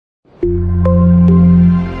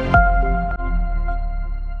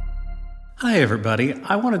Hi everybody,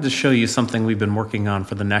 I wanted to show you something we've been working on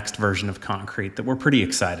for the next version of Concrete that we're pretty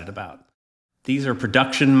excited about. These are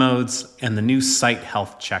production modes and the new site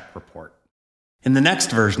health check report. In the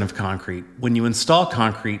next version of Concrete, when you install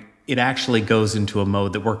Concrete, it actually goes into a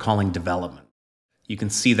mode that we're calling development. You can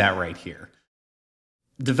see that right here.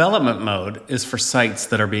 Development mode is for sites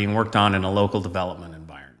that are being worked on in a local development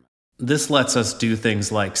environment. This lets us do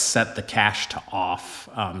things like set the cache to off,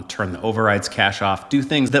 turn the overrides cache off, do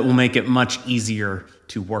things that will make it much easier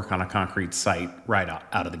to work on a Concrete site right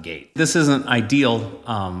out of the gate. This isn't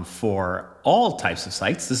ideal for all types of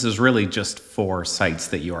sites. This is really just for sites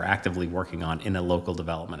that you are actively working on in a local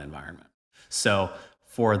development environment. So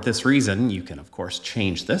for this reason, you can of course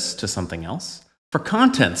change this to something else. For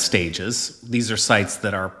content stages, these are sites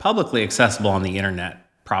that are publicly accessible on the internet,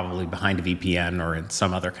 probably behind a VPN or in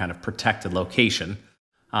some other kind of protected location.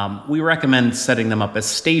 We recommend setting them up as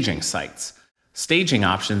staging sites. Staging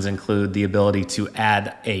options include the ability to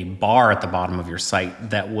add a bar at the bottom of your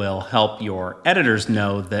site that will help your editors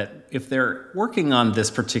know that if they're working on this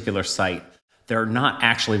particular site, they're not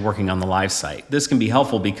actually working on the live site. This can be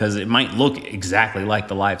helpful because it might look exactly like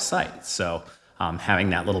the live site. So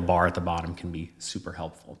having that little bar at the bottom can be super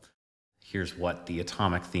helpful. Here's what the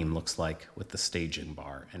atomic theme looks like with the staging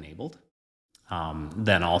bar enabled.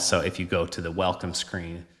 Then also, if you go to the welcome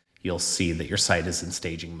screen, you'll see that your site is in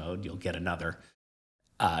staging mode. You'll get another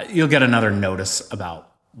notice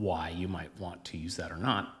about why you might want to use that or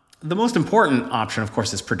not. The most important option, of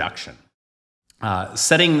course, is production.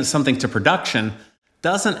 Setting something to production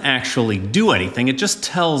doesn't actually do anything. It just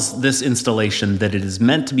tells this installation that it is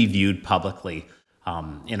meant to be viewed publicly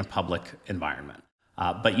in a public environment.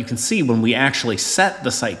 But you can see when we actually set the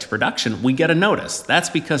site to production, we get a notice. That's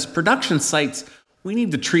because production sites, we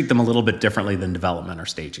need to treat them a little bit differently than development or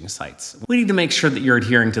staging sites. We need to make sure that you're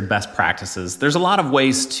adhering to the best practices. There's a lot of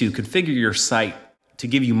ways to configure your site to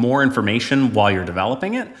give you more information while you're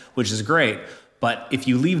developing it, which is great. But if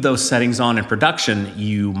you leave those settings on in production,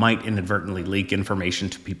 you might inadvertently leak information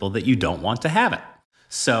to people that you don't want to have it.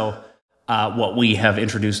 So what we have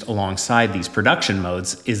introduced alongside these production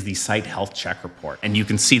modes is the site health check report, and you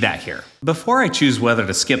can see that here. Before I choose whether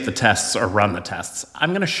to skip the tests or run the tests,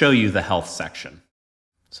 I'm going to show you the health section.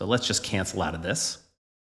 So let's just cancel out of this.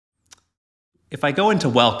 If I go into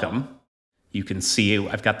welcome, you can see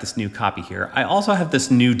I've got this new copy here. I also have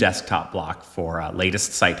this new desktop block for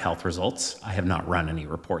latest site health results. I have not run any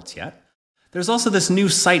reports yet. There's also this new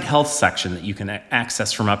site health section that you can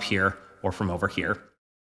access from up here or from over here.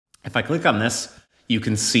 If I click on this, you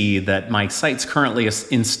can see that my site's currently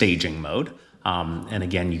in staging mode. And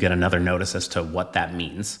again, you get another notice as to what that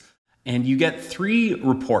means. And you get 3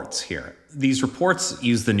 reports here. These reports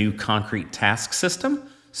use the new Concrete task system.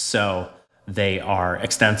 So they are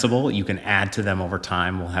extensible. You can add to them over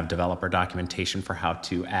time. We'll have developer documentation for how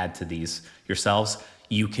to add to these yourselves.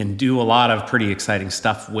 You can do a lot of pretty exciting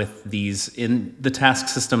stuff with these in the task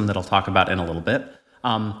system that I'll talk about in a little bit.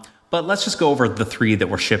 But let's just go over the 3 that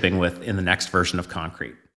we're shipping with in the next version of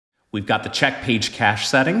Concrete. We've got the check page cache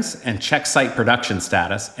settings and check site production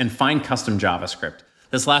status and find custom JavaScript.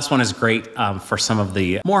 This last one is great for some of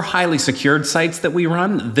the more highly secured sites that we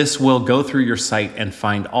run. This will go through your site and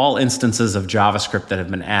find all instances of JavaScript that have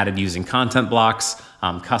been added using content blocks,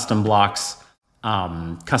 custom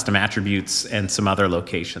attributes, and some other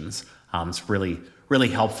locations. It's really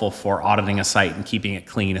helpful for auditing a site and keeping it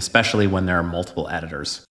clean, especially when there are multiple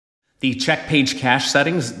editors. The check page cache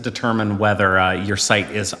settings determine whether your site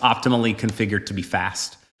is optimally configured to be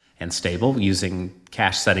fast and stable using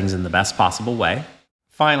cache settings in the best possible way.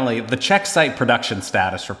 Finally, the check site production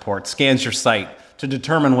status report scans your site to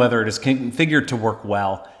determine whether it is configured to work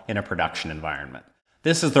well in a production environment.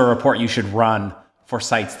 This is the report you should run for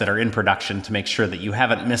sites that are in production to make sure that you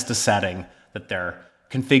haven't missed a setting, that they're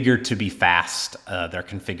configured to be fast, they're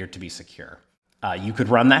configured to be secure. You could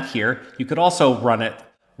run that here. You could also run it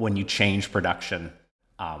when you change production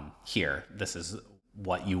here. This is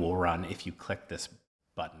what you will run if you click this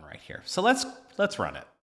button right here. So let's run it.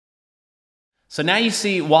 So now you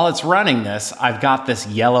see while it's running this, I've got this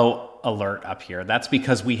yellow alert up here. That's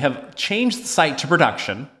because we have changed the site to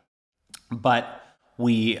production, but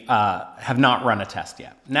we have not run a test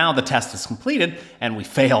yet. Now the test is completed and we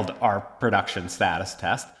failed our production status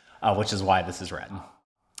test, which is why this is red.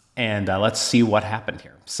 And let's see what happened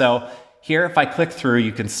here. So here, if I click through,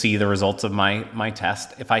 you can see the results of my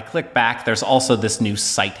test. If I click back, there's also this new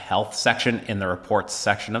site health section in the reports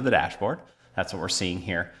section of the dashboard. That's what we're seeing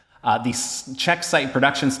here. The check site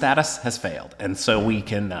production status has failed. And so we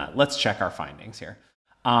can, let's check our findings here.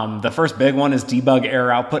 The first big one is debug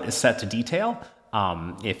error output is set to detail.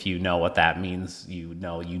 If you know what that means, you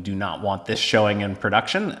know you do not want this showing in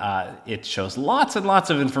production. It shows lots and lots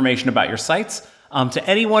of information about your sites to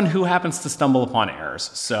anyone who happens to stumble upon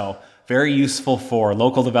errors. So very useful for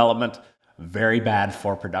local development, very bad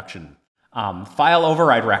for production. File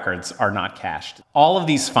override records are not cached. All of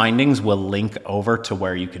these findings will link over to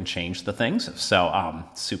where you can change the things. So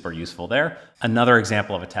super useful there. Another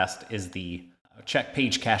example of a test is the check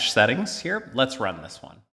page cache settings here. Let's run this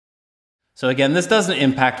one. So again, this doesn't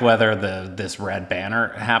impact whether this red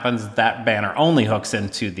banner happens. That banner only hooks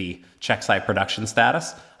into the check site production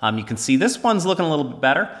status. You can see this one's looking a little bit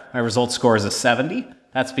better. My result score is a 70.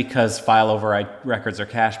 That's because file override records are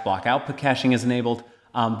cached, block output caching is enabled,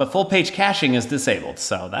 but full page caching is disabled.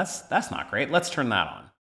 So that's not great. Let's turn that on.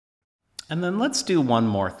 And then let's do one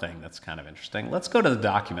more thing that's kind of interesting. Let's go to the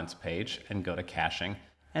documents page and go to caching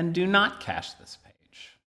and do not cache this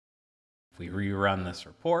page. If we rerun this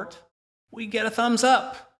report, we get a thumbs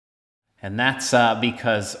up. And that's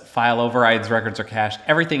because file overrides records are cached.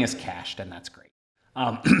 Everything is cached, and that's great.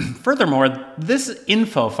 Furthermore, this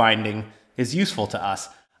info finding is useful to us.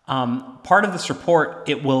 Part of this report,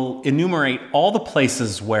 it will enumerate all the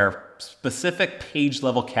places where specific page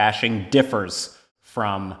level caching differs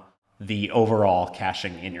from the overall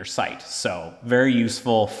caching in your site. So very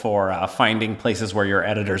useful for finding places where your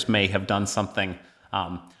editors may have done something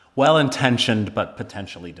well-intentioned, but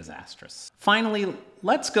potentially disastrous. Finally,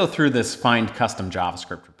 let's go through this Find Custom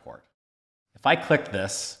JavaScript report. If I click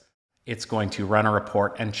this, it's going to run a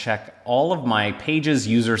report and check all of my pages,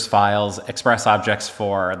 users, files, express objects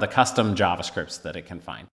for the custom JavaScripts that it can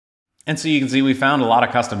find. And so you can see we found a lot of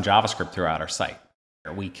custom JavaScript throughout our site.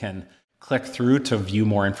 We can click through to view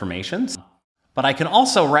more information, but I can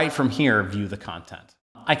also, right from here, view the content.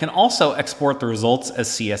 I can also export the results as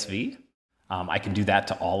CSV. I can do that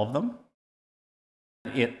to all of them.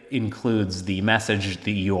 It includes the message,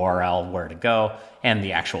 the URL, where to go, and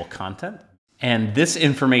the actual content. And this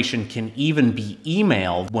information can even be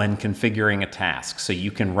emailed when configuring a task. So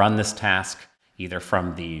you can run this task either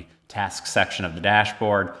from the task section of the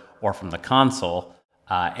dashboard or from the console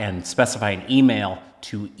and specify an email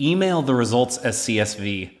to email the results as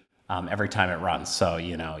CSV every time it runs. So,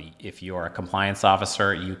 you know, if you're a compliance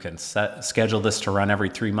officer, you can schedule this to run every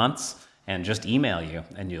 3 months and just email you,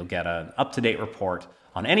 and you'll get an up-to-date report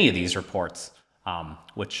on any of these reports,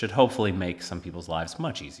 which should hopefully make some people's lives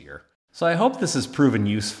much easier. So I hope this has proven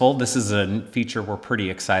useful. This is a feature we're pretty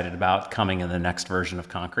excited about coming in the next version of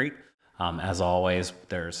Concrete. As always,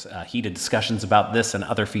 there's heated discussions about this and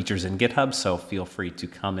other features in GitHub, so feel free to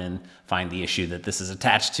come in, find the issue that this is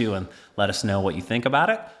attached to, and let us know what you think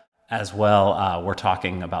about it. As well, we're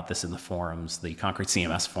talking about this in the forums, the Concrete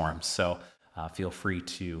CMS forums, so feel free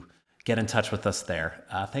to get in touch with us there.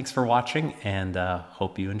 Thanks for watching, and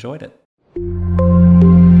hope you enjoyed it.